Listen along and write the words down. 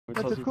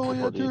It's a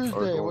Coolio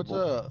Tuesday. What's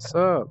up? What's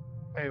up?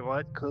 Hey,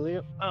 what?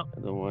 Coolio? Oh,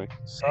 Don't worry.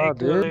 What's hey, up,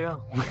 dude?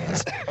 Coolio.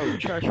 Oh,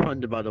 trash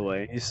hunter, by the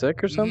way. You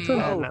sick or something?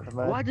 Nah, Oh, nothing,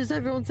 bud. why does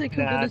everyone think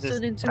I'm Nah, gonna just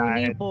turn into a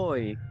tired. new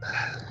boy?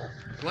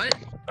 What?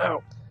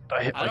 Oh,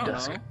 I hit I my don't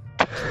desk.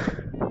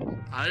 know.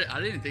 I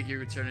didn't think you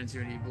would turn into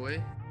an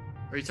e-boy.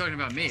 Are you talking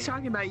about me? He's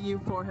talking about you,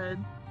 forehead.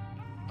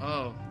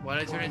 Oh, why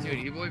did I turn into an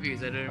e-boy?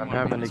 Because I didn't I'm want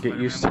having be to the get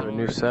used to a Spider-Man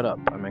new model. setup.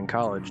 I'm in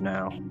college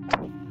now.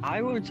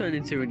 I won't turn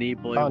into an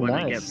e-boy Oh, when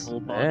I get nice. full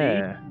body,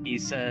 Yeah. he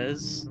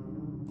says.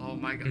 Oh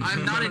my god,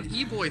 I'm not an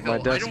e-boy though. My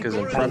I desk don't is go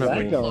in to front the of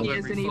me. club He is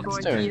every an e-boy.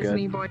 It's doing He is an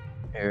good. e-boy.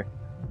 Here,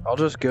 I'll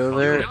just go Oh,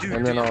 there dude,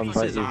 and then dude, I'll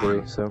invite this you, is Bree.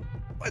 on. So,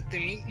 What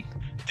the?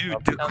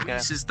 Dude,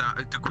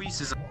 the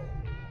quiz is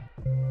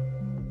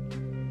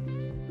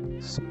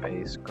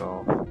space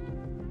golf.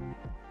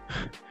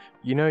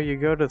 You know, you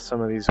go to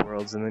some of these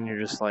worlds and then you're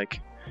just like,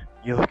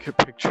 you look at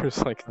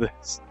pictures like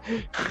this,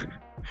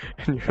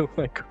 and you're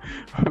like,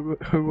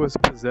 who was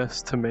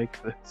possessed to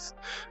make this?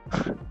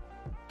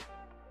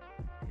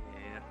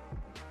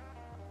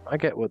 I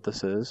get what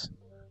this is.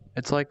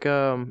 It's like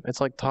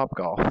Top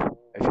Golf,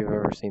 if you've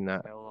ever seen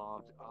that.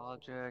 Fill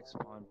objects,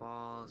 spawn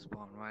balls,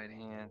 spawn right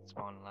hand,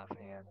 spawn left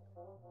hand.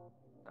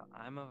 So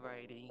I'm a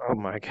righty. Oh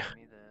my god. Give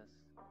me this.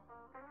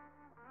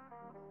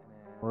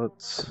 And then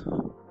Let's.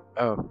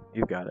 Oh,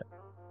 you got it.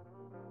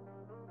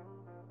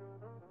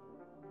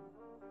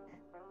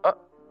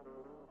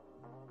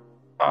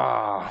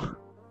 Ah.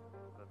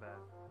 the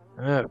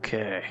back.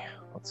 Okay.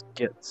 Let's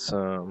get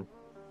some.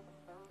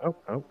 Oh,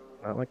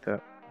 not like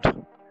that.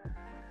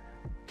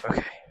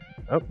 Okay.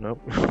 Oh,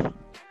 nope.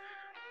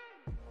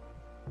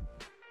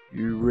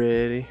 You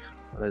ready?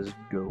 Let's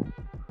go.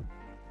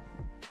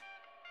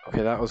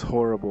 Okay, that was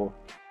horrible.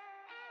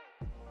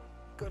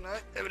 Good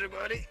night,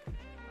 everybody.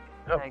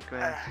 Oh. Hey,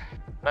 Graham.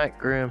 Night,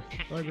 Graham.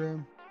 Hi,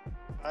 Graham.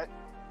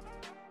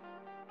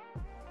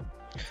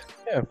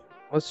 Yeah,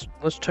 let's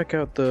check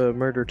out the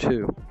Murder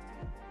 2.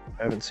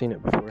 I haven't seen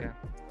it before. Okay.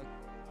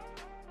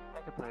 I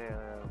could play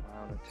a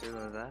round or two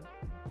of that.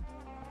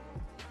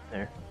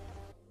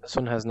 This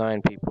one has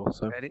 9 people,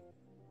 so Ready?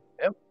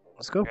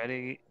 let's go.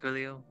 Ready,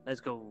 Coolio?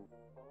 Let's go.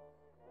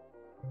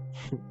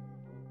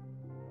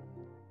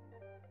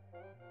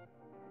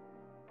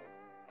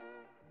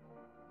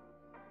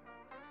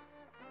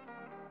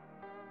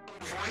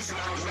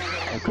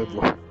 Oh, good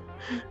lord.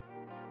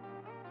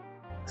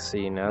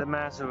 See now. The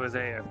master was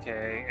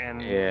AFK,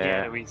 and he Yeah.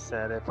 had to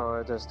reset it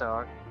for it to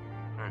start.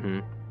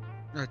 Oh,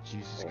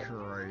 Jesus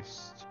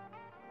Christ.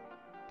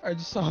 I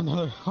just saw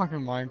another fucking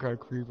Minecraft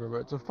creeper, but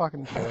it's a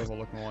fucking terrible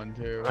looking one,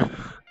 too. Look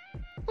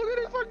at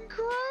his fucking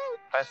crowd!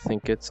 I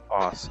think it's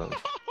awesome.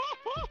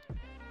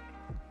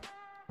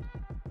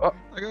 I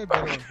got a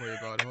better one for you,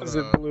 bud. Hold As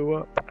it up. blew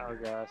up. Oh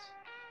gosh.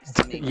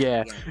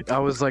 Yeah, I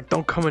was like,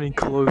 don't come any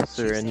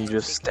closer, and you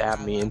just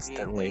stabbed me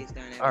instantly.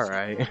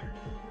 Alright.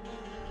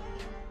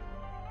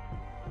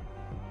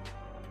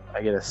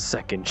 I get a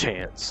second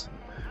chance.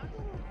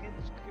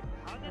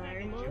 I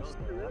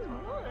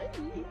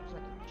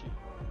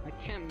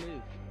can't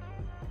move.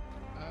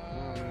 I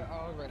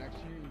was right next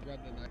to you, you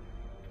grabbed the knife,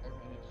 and you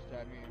just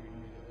stabbed me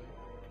immediately.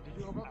 Did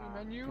you open up the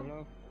menu?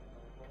 Hello?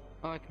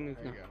 Oh, I can move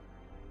There now. you go.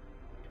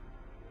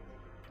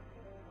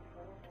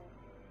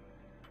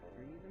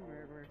 Free the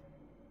murderer.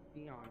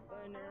 Beyond.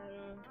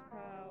 Banana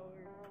power.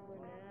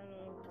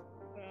 Banana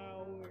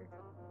power.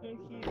 Give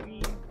me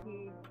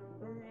food.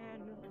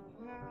 Banana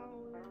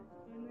power.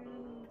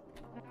 Banana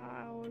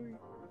power.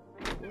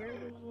 Where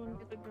does one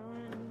get the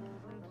gun?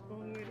 There's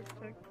one way to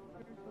protect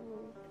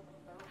yourself.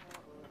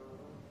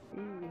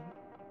 Ooh.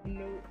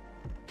 Nope.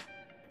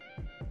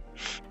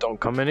 Don't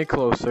come any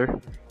closer.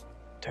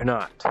 Do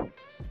not.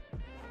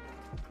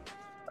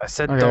 I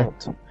said Okay.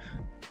 don't.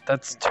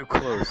 That's too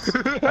close.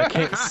 I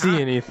can't see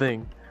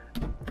anything.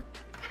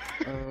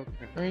 Okay.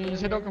 I mean, you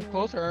said don't come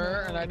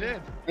closer, and I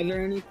did. Are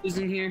there any clues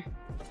in here?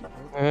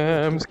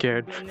 I'm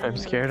scared. I'm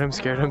scared. I'm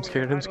scared. I'm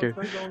scared. I'm scared.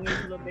 I'm going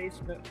into the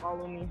basement.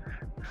 Follow me.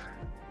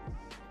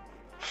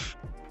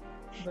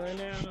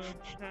 Banana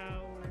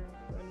power.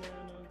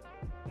 Banana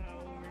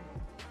power.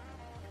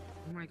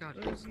 Oh my god,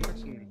 who's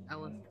touching me?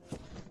 Ellen.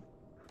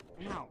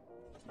 No.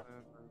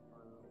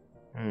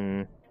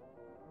 Hmm. By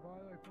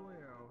the way,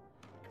 Coolio,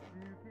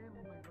 you can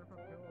like rip up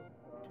pillows and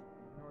stuff. You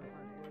can already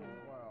find pillows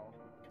as well.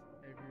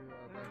 If you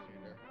are a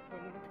bystander.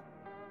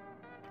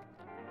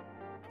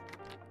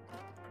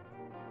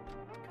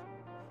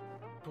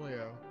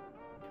 Coolio.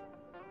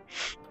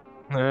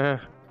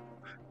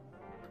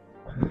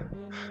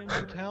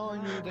 I'm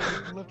telling you that you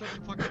can lift up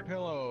the fucking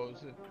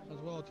pillows as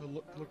well to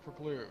look for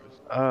clues.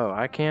 Oh,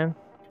 I can?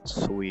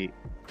 Sweet.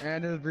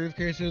 And there's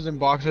briefcases and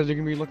boxes you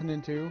can be looking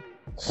into.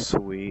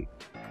 Sweet.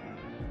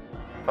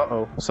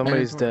 Uh-oh.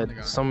 Somebody's someone found dead. the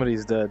gun.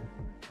 Somebody's dead.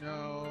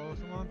 No,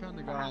 someone found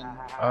the gun.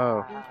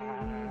 Oh.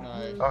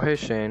 Nice. Oh, hey,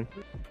 Shane.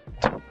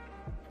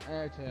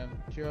 Hey, Tim.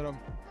 Shoot him.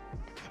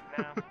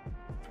 No,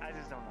 I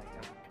just don't like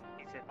him.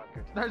 He's a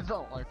fucker. I just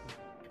don't like him.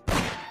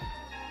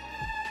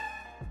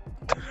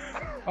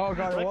 Oh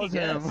god, it Lucky was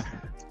him.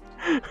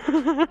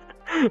 guess.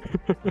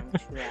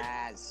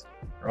 Trash.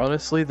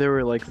 Honestly, there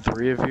were like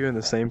 3 of you in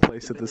the same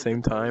place at the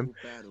same time.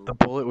 The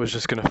bullet was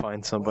just gonna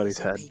find somebody's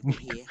head.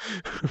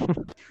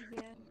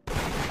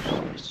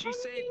 She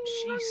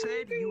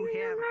said you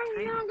have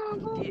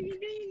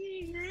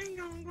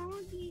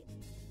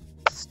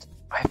Psst,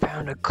 I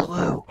found a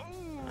clue.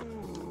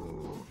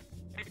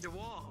 Hey, the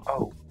wall.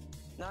 Oh,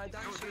 No,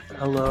 don't shoot me.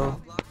 hello. I'll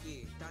block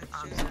you.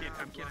 Don't shoot me.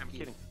 I'm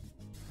kidding.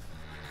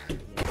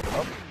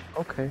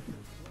 Okay.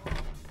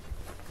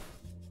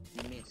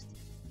 You missed.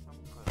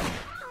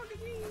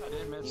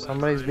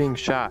 Somebody's being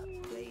shot.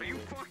 Are you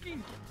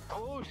fucking?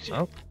 Oh shit.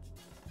 Oh.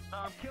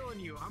 I'm killing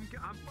you. I'm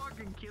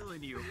fucking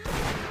killing you.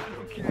 I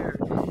don't care.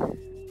 I'm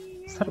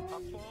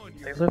following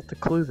you. They left the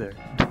clue there.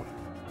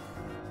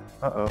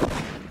 Uh-oh.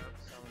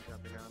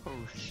 Oh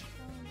shit.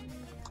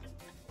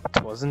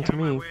 It wasn't Get out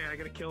of my me. way, I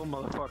gotta kill him,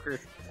 motherfucker.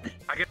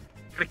 I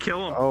gotta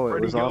kill him. Oh, it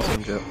Where'd was he go?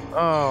 awesome, Joe.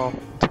 Oh.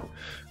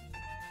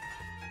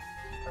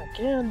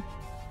 Again.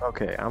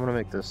 Okay, I'm gonna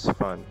make this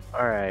fun.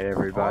 Alright,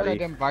 everybody.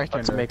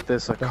 Let's make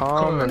this a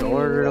calm and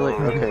orderly.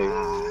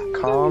 Okay,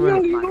 calm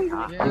and.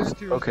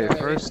 Okay,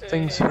 first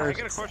things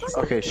first.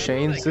 Okay,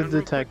 Shane's the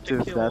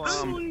detective.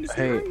 That's.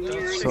 Hey,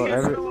 so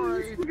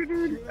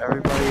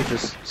everybody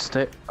just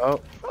stay. Oh,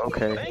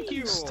 okay. Thank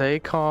you. Stay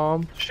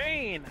calm.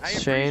 Shane, I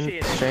Shane,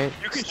 appreciate it. Shane,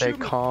 You can stay shoot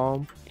me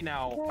calm.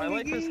 now. My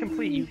life is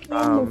complete. You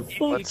Let's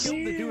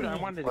killed the dude I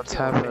wanted to let's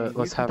kill. have a- You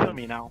let's can have a- kill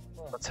me now.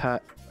 let's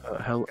have.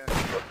 Hello.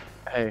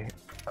 Hey,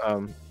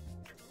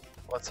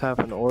 let's have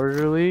an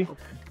orderly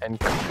and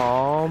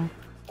calm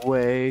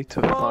way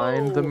to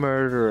find the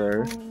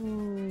murderer.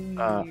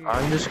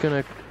 I'm just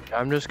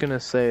gonna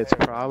say it's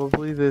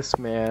probably this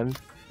man.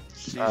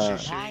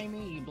 Why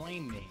me? You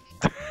blame me.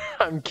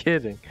 I'm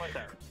kidding,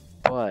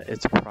 but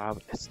it's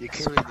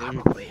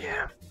probably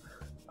him.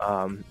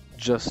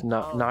 Just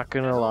not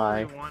gonna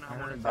lie.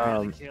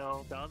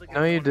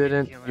 No, you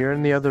didn't. You're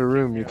in the other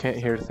room. You can't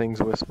hear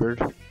things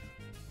whispered.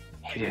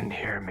 He didn't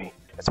hear me.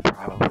 It's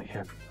probably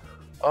him.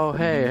 Oh,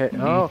 hey,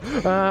 oh,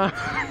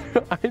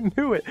 I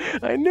knew it.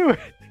 I knew it.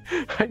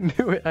 I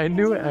knew it. I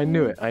knew it. I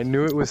knew it. I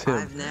knew it was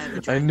him.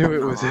 I knew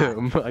it was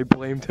him. I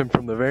blamed him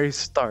from the very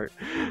start.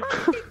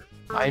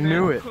 I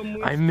knew it.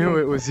 I knew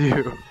it was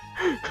you.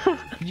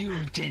 You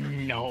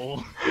didn't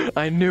know.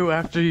 I knew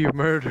after you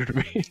murdered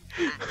me.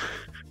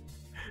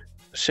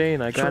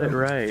 Shane, I got it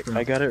right.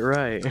 I got it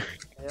right.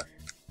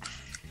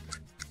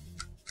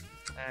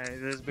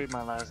 Alright, this will be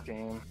my last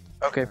game.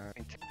 Okay.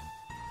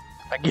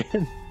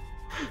 Again.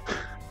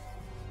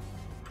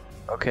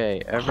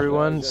 Okay,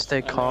 everyone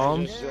stay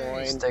calm.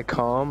 Stay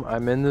calm.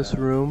 I'm in this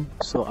room,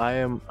 so I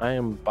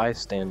am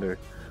bystander.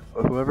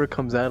 Whoever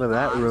comes out of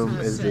that room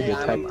is the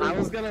detective. I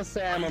was gonna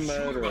say I'm a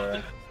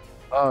murderer.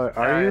 Oh,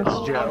 are you?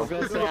 I was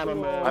gonna say I'm a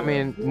murderer. I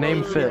mean,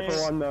 name fits.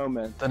 For one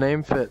moment. The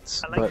name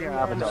fits, I like but your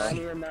avatar.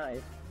 Your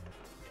knife.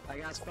 I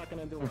got stuck in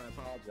a door. I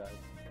apologize.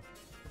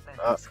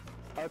 Uh,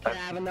 Okay, I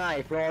have a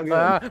knife. We're all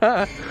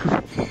good.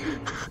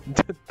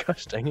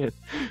 gosh dang it.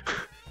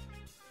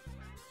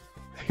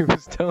 He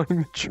was telling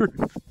the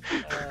truth.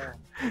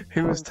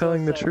 He was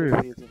telling the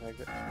truth.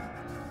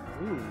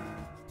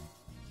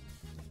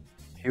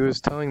 He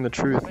was telling the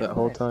truth that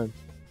whole time.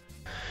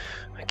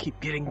 I keep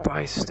getting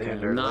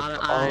bystander.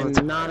 I'm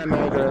not a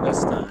murderer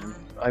this time.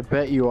 I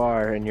bet you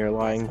are, and you're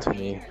lying to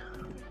me.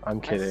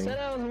 I'm kidding. I said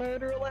I was a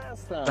murderer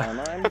last time.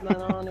 I'm an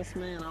honest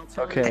man. I'll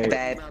tell Okay. you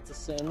about the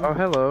sin. Oh,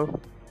 hello.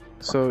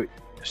 So,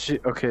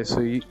 okay,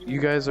 so you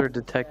guys are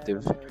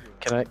detective.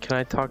 Can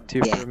I talk to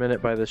you for a minute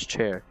by this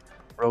chair?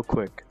 Real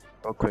quick.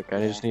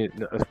 I just need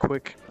a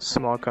quick,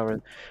 small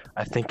comment.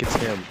 I think it's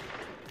him.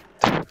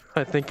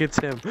 I think it's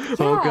him.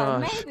 Oh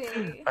gosh.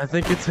 Maybe. I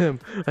think it's him.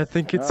 I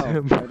think it's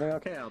him. Everything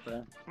okay out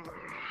there?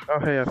 Oh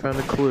hey, I found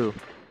a clue.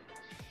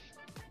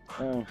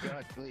 Oh.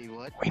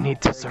 We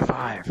need to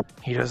survive.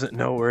 He doesn't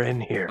know we're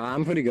in here.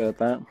 I'm pretty good at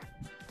that.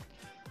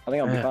 I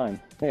think I'll be fine.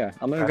 Yeah,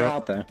 I'm gonna go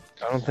out there.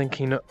 I don't think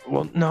he know.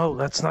 Well, no,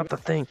 that's not the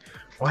thing.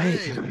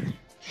 Wait.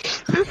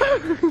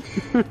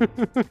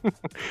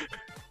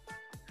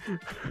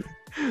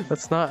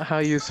 That's not how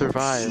you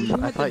survive.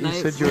 I thought you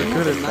said you were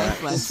good at that.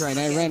 That's right,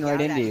 I ran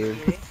right into you.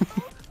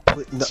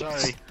 No,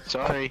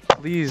 Sorry.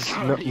 please,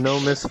 no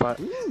misfire.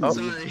 Oh,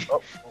 Sorry.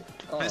 oh,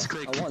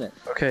 I want it.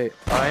 okay,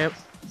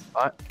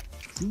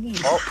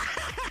 oh.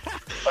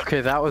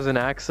 Okay, that was an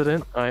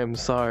accident. I am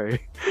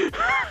sorry.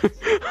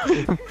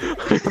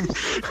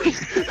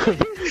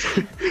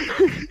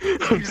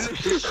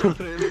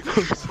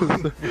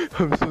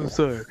 I'm so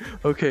sorry.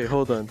 Okay,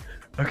 hold on.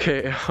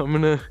 Okay,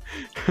 I'm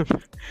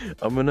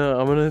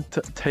gonna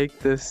take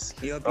this.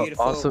 You're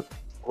beautiful. Awesome.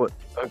 What?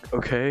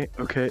 Okay,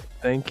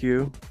 thank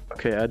you.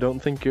 Okay, I don't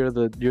think you're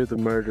the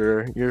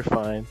murderer. You're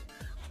fine.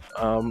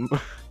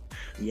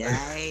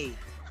 Yay.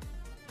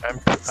 I'm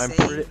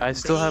pretty. I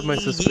still have my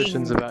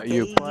suspicions about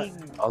you, but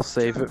I'll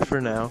save it for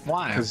now.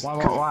 Why? 'cause-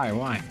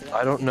 Why?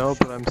 I don't know,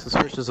 but I'm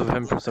suspicious of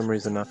him for some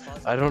reason now.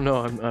 I don't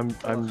know.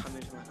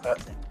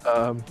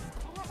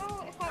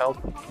 Help.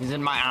 He's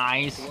in my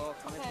eyes.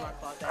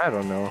 I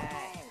don't know.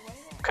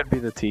 Could be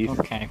the teeth.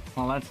 Okay,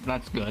 well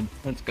that's good.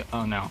 That's good.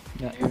 Oh no.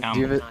 Do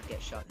you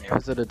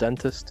visit a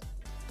dentist?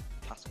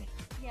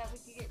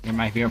 There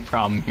might be a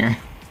problem here.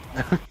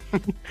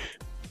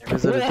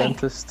 Is it a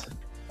dentist?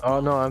 Oh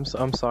no,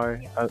 I'm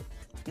sorry.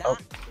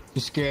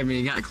 You scared me.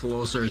 You got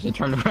closer as I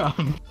turned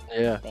around.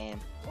 Yeah. Damn.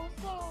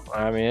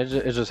 I mean,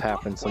 it just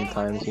happens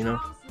sometimes, you know.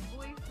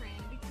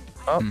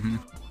 Oh,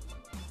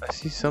 I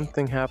see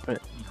something happen.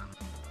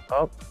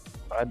 Oh,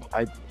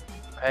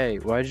 hey,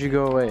 why'd you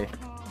go away?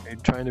 Are you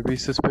trying to be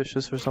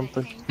suspicious or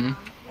something?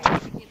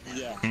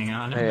 Yeah. Hang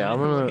on. Hey, I'm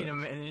gonna. Wait a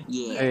minute.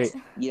 Yeah. Hey,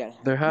 Yeah.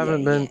 there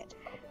haven't been. Yeah.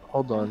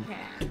 Hold on.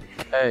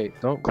 Hey,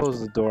 don't close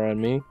the door on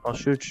me. I'll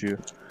shoot you.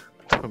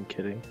 I'm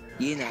kidding.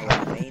 You know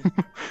what I mean.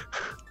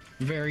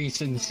 Very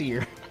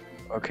sincere.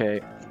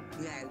 Okay.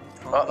 Yeah,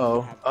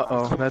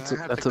 Uh-oh. That's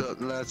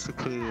That's a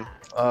clue.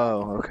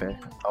 Oh, okay.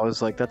 I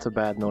was like, that's a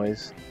bad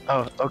noise.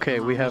 Oh, okay.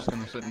 We have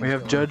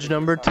judge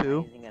number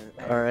 2.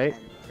 All right.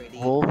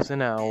 Wolves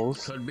and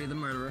owls. Could be the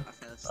murderer.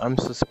 I'm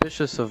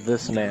suspicious of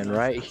this man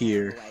right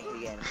here.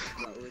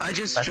 I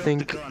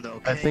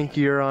think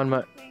you're on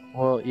my.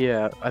 Well,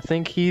 yeah. I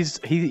think he's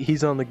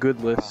on the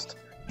good list.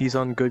 He's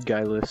on good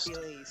guy list.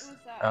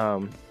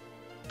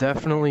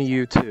 Definitely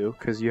you too,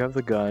 because you have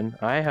the gun.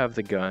 I have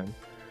the gun,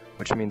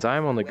 which means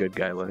I'm on the good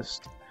guy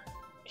list.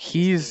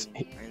 He's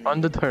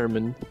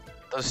undetermined.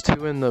 Those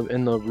two in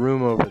the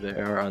room over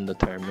there are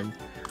undetermined.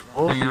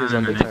 Wolfie is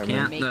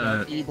undetermined. Make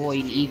that E-boy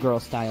and E-girl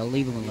style.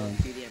 Leave them alone.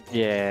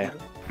 Yeah,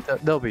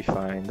 they'll be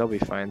fine. They'll be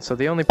fine. So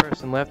the only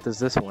person left is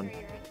this one.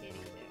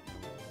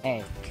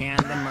 Hey. Can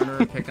the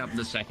murderer pick up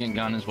the second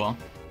gun as well?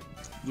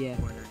 Yeah.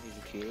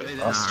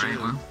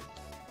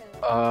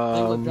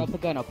 Alright, drop the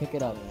gun. I'll pick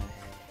it up.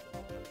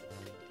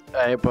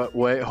 Hey, but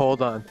wait,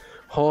 hold on.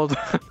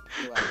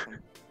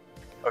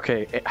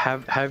 Okay,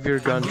 have your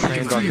gun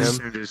trained on him.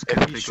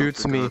 If he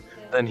shoots me,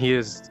 then he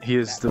is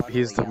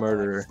the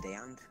murderer.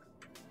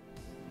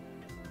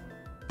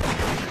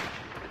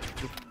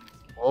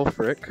 Well,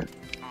 frick.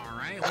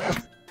 Alright,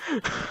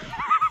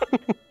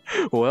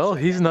 Well,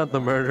 he's not the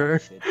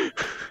murderer.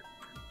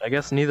 I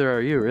guess neither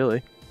are you,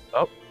 really.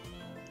 Oh,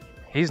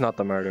 he's not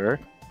the murderer.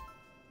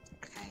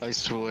 I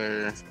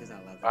swear.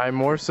 I'm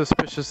more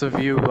suspicious of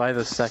you by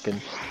the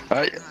second.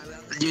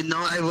 You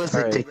know I was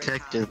a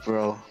detective,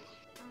 bro.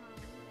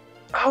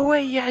 Oh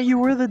wait, yeah, you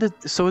were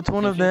so it's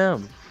one of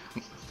them.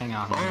 Hang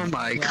on. Oh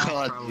my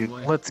god,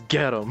 Let's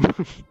get him.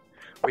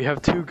 We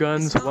have 2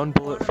 guns, 1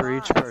 bullet for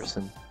each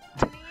person.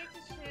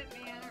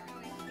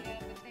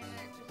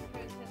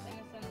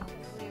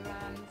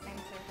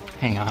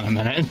 Hang on a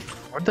minute.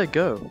 Where'd they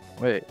go?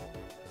 Wait.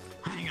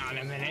 Hang on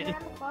a minute.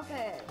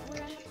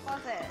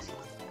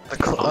 The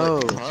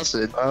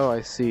closet. Oh,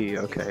 I see.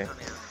 Okay.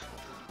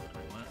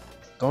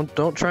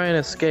 Don't try and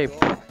escape.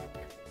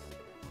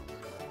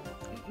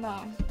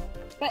 No.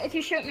 But if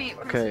you shoot me,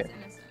 Okay.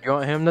 You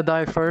want him to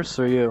die first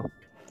or you?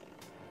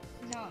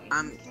 No.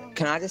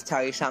 Can I just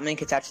tell you something?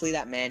 It's actually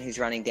that man who's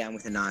running down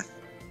with a knife.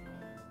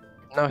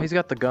 No, he's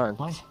got the gun.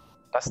 What?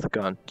 That's the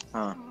gun.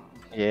 Huh.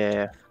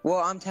 Yeah. Well,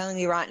 I'm telling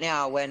you right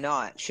now, we're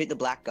not. Shoot the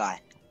black guy.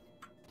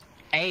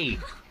 Hey.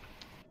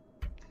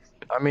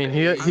 I mean,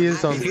 he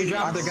is on. If you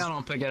drop the gun,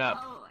 I'll pick it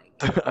up.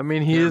 I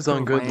mean, he is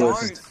on good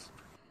list.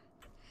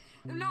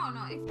 No.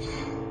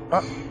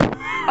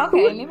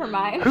 Okay, never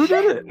mind. Who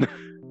did it?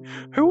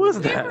 Who was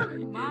that?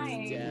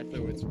 Death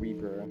or it's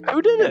Reaper.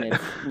 Who did And it?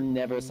 it's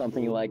never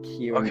something like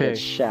hearing Okay. it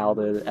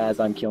shouted as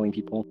I'm killing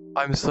people.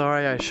 I'm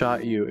sorry I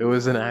shot you. It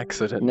was an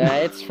accident. Nah,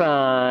 it's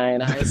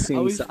fine. I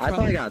assume so. I thought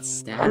I got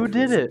stabbed. Who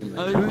did it?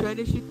 I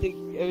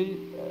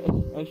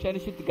was trying to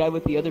shoot the guy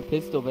with the other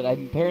pistol, but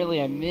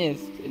apparently I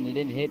missed and it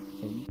didn't hit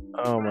him.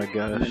 Oh my And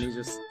gosh. then he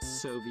just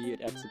Soviet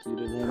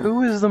executed him.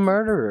 Who is the In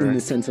murderer? the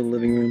central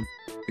living room.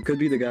 It could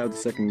be the guy with the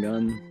second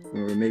gun.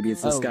 Or maybe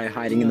it's this guy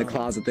hiding in the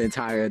closet the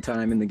entire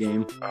time in the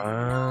game.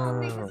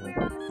 Oh.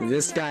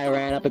 This guy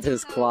ran up into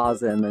his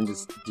closet and then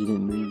just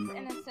didn't leave.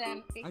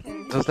 Innocent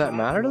because Does that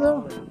matter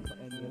though?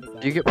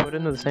 Do you get put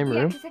into the same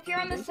yeah, room? because if you're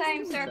on the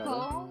same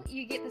circle,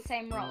 you get the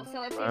same roll.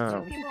 So if there's Oh.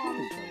 2 people on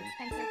the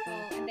same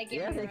circle and they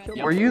get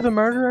murdered, Were you the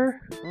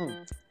murderer? Oh,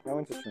 how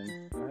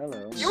interesting. Oh,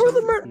 hello. You were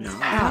the murderer.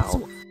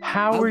 How?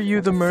 How were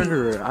you the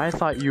murderer? I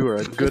thought you were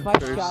a good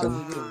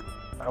person.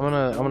 I'm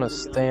gonna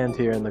stand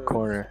here in the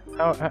corner.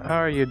 How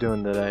are you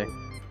doing today,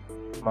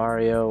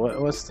 Mario?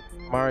 What's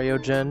Mario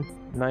Gen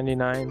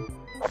 99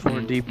 4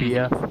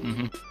 DPF?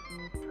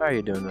 How are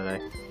you doing today?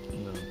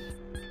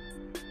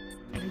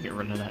 Gotta get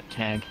rid of that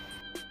tag.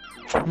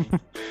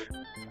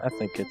 I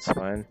think it's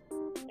fine.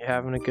 You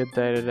having a good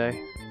day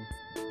today?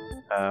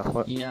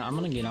 What? Yeah, I'm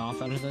gonna get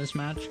off out of this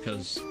match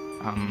because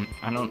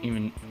I don't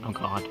even. Oh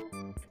god.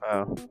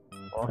 Oh,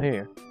 well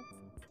here.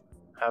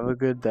 Have a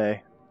good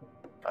day.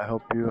 I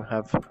hope you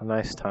have a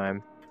nice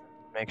time.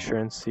 Make sure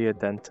and see a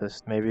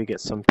dentist. Maybe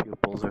get some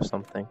pupils or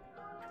something.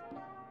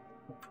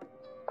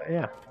 But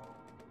yeah.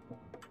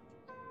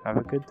 Have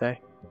a good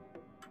day.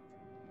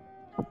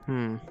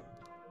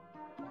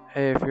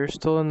 Hey, if you're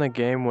still in the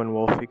game when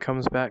Wolfie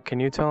comes back,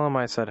 can you tell him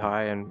I said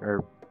hi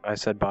or I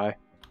said bye?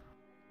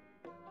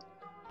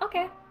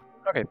 okay,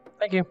 Okay,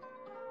 thank you.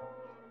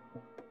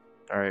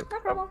 Alright, no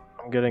problem.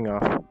 I'm getting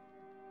off.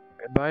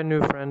 Goodbye,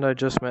 new friend I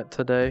just met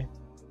today.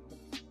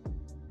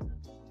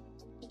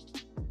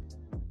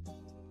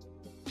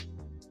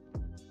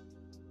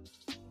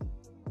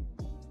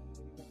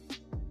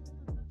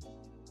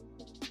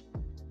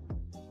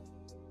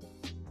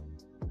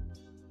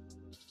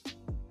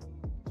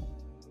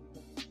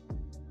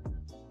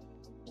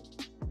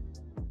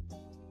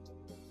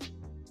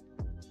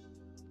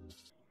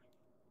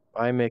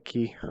 Bye,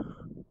 Mickey.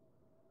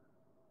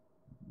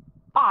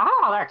 Oh,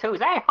 hello there,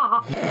 Tuesday.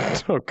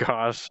 Oh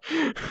gosh.